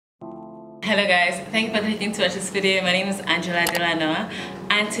Hello guys, thank you for clicking to watch this video. My name is Anjola,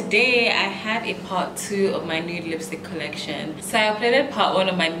 and today I had a part 2 of my nude lipstick collection. So I uploaded part 1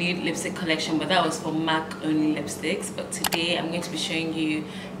 of my nude lipstick collection, but that was for MAC only lipsticks. But today I'm going to be showing you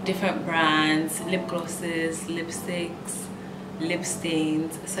different brands, lip glosses, lipsticks, lip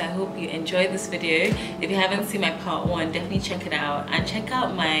stains. So I hope you enjoyed this video. If you haven't seen my part 1, definitely check it out, and check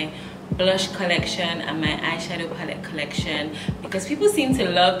out my blush collection and my eyeshadow palette collection, because people seem to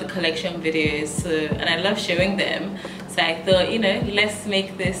love the collection videos, and I love showing them. So I thought, you know, let's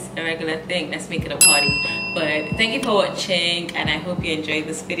make this a regular thing, let's make it a party. But thank you for watching, and I hope you enjoyed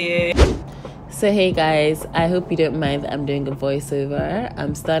this video. So hey guys, I hope you don't mind that I'm doing a voiceover.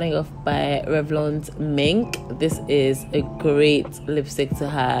 I'm starting off by Revlon's Mink. This is a great lipstick to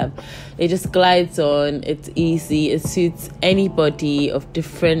have. It just glides on, it's easy, it suits anybody of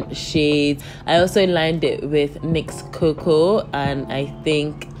different shades. I also lined it with NYX Cocoa, and I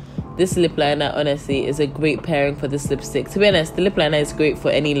think this lip liner honestly is a great pairing for this lipstick. To be honest, the lip liner is great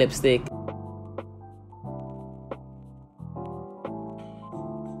for any lipstick.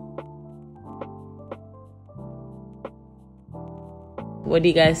 What do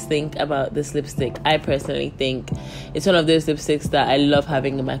you guys think about this lipstick? I personally think it's one of those lipsticks that I love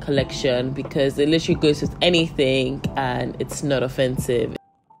having in my collection because it literally goes with anything and it's not offensive.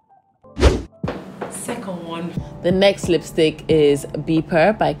 Second one. The next lipstick is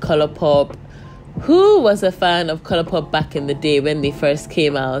Beeper by Colourpop. Who was a fan of Colourpop back in the day when they first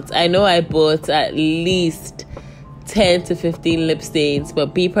came out? I know I bought at least 10 to 15 lip stains,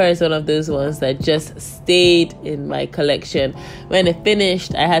 but Beeper is one of those ones that just stayed in my collection. When it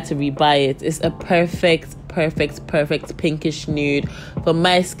finished, I had to rebuy it. It's a perfect pinkish nude for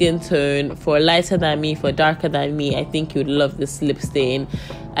my skin tone, for lighter than me, for darker than me. I think you'd love this lip stain.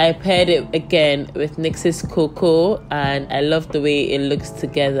 I paired it again with NYX's Cocoa, and I love the way it looks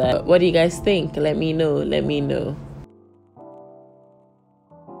together. What do you guys think? Let me know.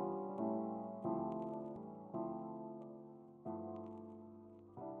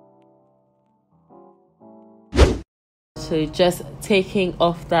 So just taking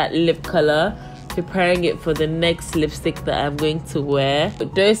off that lip color, preparing it for the next lipstick that I'm going to wear. A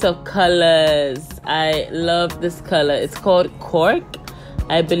dose of colors. I love this color. It's called Cork,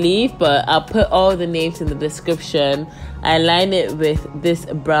 I believe, but I'll put all the names in the description. I line it with this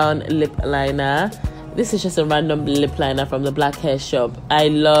brown lip liner. This is just a random lip liner from the Black Hair Shop. I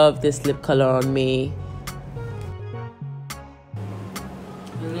love this lip color on me.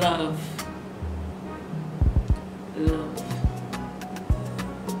 Love.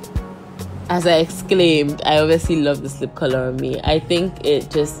 As I exclaimed, I obviously love this lip color on me. I think it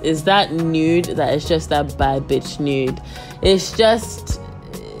just is that nude that is just that bad bitch nude. It's just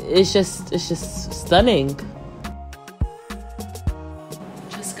stunning.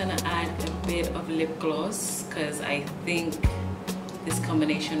 Just gonna add a bit of lip gloss because I think this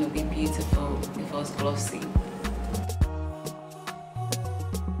combination would be beautiful if it was glossy.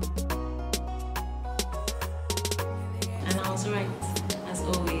 And I was right, as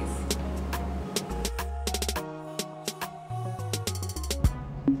always.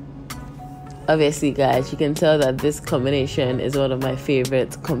 Obviously, guys, you can tell that this combination is one of my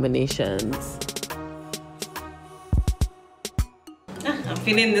favorite combinations. I'm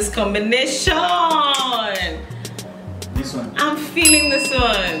feeling this combination. This one. I'm feeling this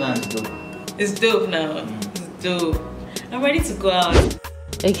one. This one's dope. It's dope now. It's dope. I'm ready to go out.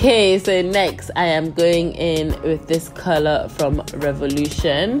 Okay, so next I am going in with this color from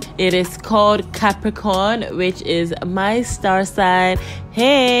Revolution. It is called Capricorn, which is my star sign.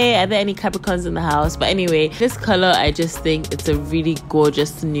 Hey, are there any Capricorns in the house? But anyway, this color, I just think it's a really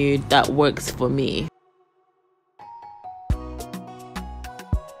gorgeous nude that works for me.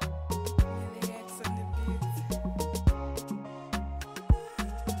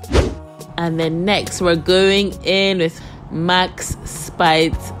 And then next we're going in with MAC's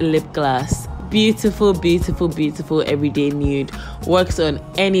Lip Glass. Beautiful everyday nude. Works on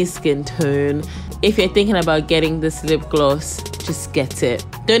any skin tone. If you're thinking about getting this lip gloss, just get it.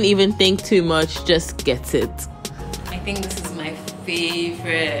 Don't even think too much, just get it. I think this is my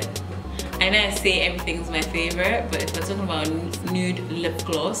favorite. I know I say everything's my favorite, but if we're talking about nude lip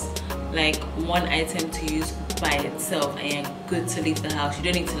gloss, like one item to use by itself and you're good to leave the house. You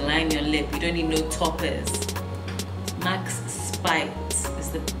don't need to line your lip, you don't need no toppers. MAC's is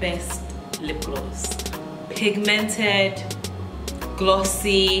the best lip gloss. Pigmented,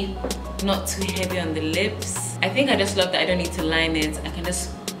 glossy, not too heavy on the lips. I think I just love that I don't need to line it. I can just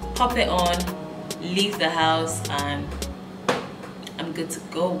pop it on, leave the house, and I'm good to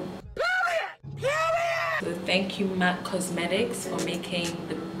go. So thank you MAC Cosmetics for making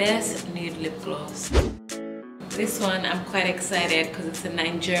the best nude lip gloss. This one I'm quite excited because it's a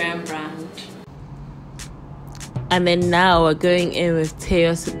Nigerian brand. And then now we're going in with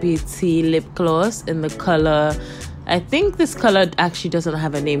Taos Beauty lip gloss in the color, I think this color actually doesn't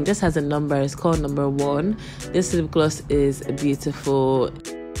have a name, just has a number. It's called number 1. This lip gloss is beautiful.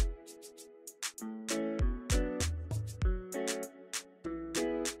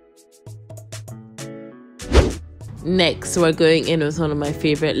 Next, we're going in with one of my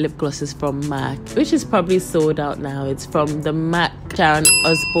favorite lip glosses from MAC, which is probably sold out now. It's from the MAC Sharon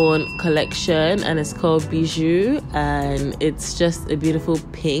Osbourne collection and it's called Bijou, and it's just a beautiful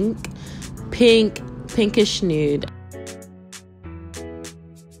pinkish nude.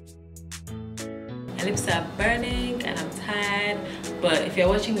 My lips are burning and I'm tired, but if you're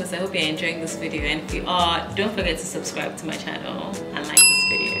watching this, I hope you're enjoying this video, and if you are, don't forget to subscribe to my channel and like this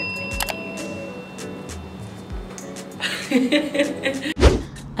video.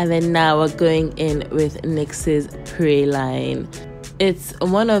 And then now we're going in with NYX's Praline. It's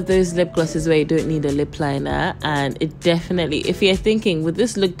one of those lip glosses where you don't need a lip liner, and it definitely, if you're thinking, would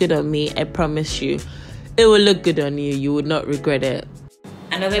this look good on me, I promise you it will look good on you. You would not regret it.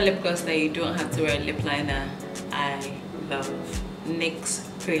 Another lip gloss that you don't have to wear a lip liner, I love NYX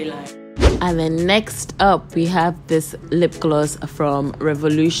Praline. And then next up we have this lip gloss from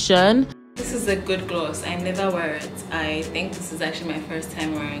Revolution. This is a good gloss. I never wear it. I think this is actually my first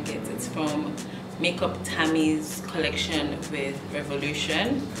time wearing it. It's from Makeup Tammi's collection with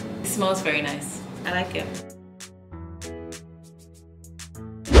Revolution. It smells very nice. I like it.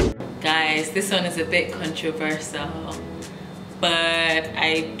 Guys, this one is a bit controversial, but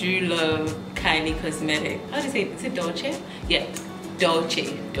I do love Kylie Cosmetics. How do you say it? Is it Dolce? Yeah,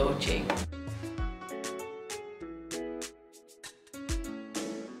 Dolce.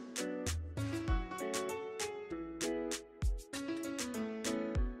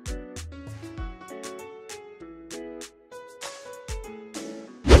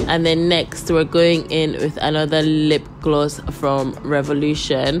 And then next we're going in with another lip gloss from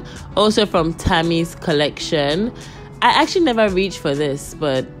Revolution, also from Tammy's collection. I actually never reached for this,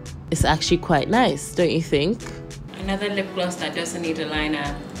 but it's actually quite nice, don't you think? Another lip gloss that doesn't need a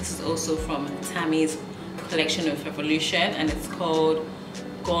liner. This is also from Tammy's collection of Revolution, and it's called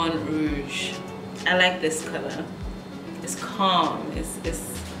Rouge. I like this color. It's calm.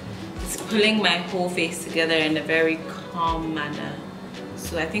 It's pulling my whole face together in a very calm manner.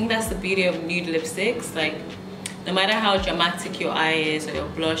 So I think that's the beauty of nude lipsticks. Like, no matter how dramatic your eye is, or your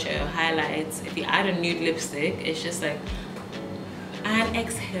blush, or your highlights, if you add a nude lipstick, it's just like, and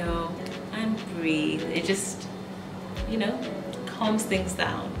exhale and breathe. It just, you know, calms things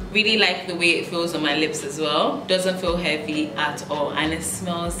down. Really like the way it feels on my lips as well. Doesn't feel heavy at all, and it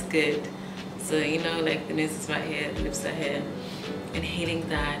smells good. So, you know, like the nose is right here, the lips are here. Inhaling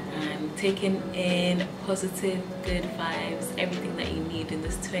that and taking in positive, good vibes, everything that you need in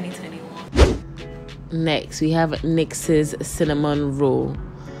this 2021. Next, we have NYX's Cinammon Roll.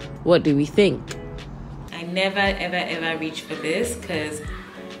 What do we think? I never ever reach for this because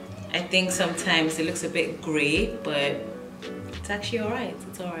I think sometimes it looks a bit grey, but it's actually alright.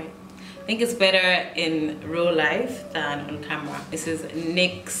 It's alright. I think it's better in real life than on camera. This is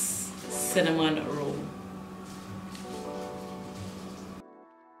NYX Cinammon Roll.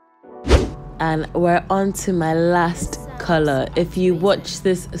 And we're on to my last color. If you watch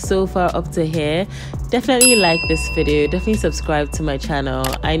this so far up to here, definitely like this video, definitely subscribe to my channel.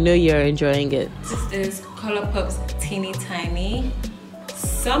 I know you're enjoying it. This is Colourpop's Teeny Tiny.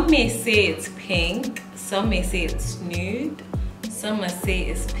 Some may say it's pink, some may say it's nude, some may say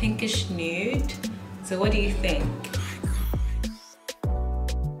it's pinkish nude. So what do you think?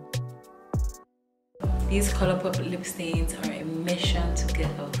 These Colourpop lip stains are a mission to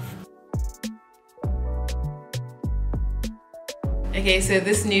get off. Okay, so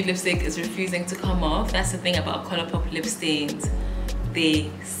this nude lipstick is refusing to come off. That's the thing about Colourpop lip stains.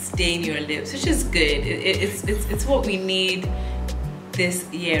 They stain your lips, which is good. It's what we need this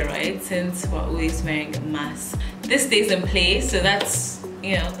year, right? Since we're always wearing a mask. This stays in place, so that's,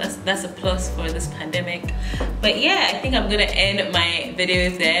 you know, that's a plus for this pandemic. But yeah, I think I'm gonna end my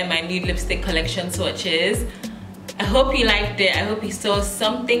videos there, my nude lipstick collection swatches. I hope you liked it. I hope you saw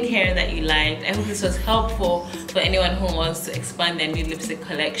something here that you liked. I hope this was helpful for anyone who wants to expand their nude lipstick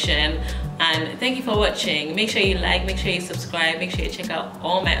collection. And thank you for watching. Make sure you like, make sure you subscribe, make sure you check out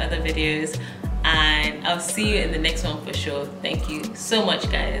all my other videos. And I'll see you in the next one for sure. Thank you so much,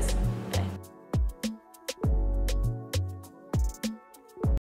 guys.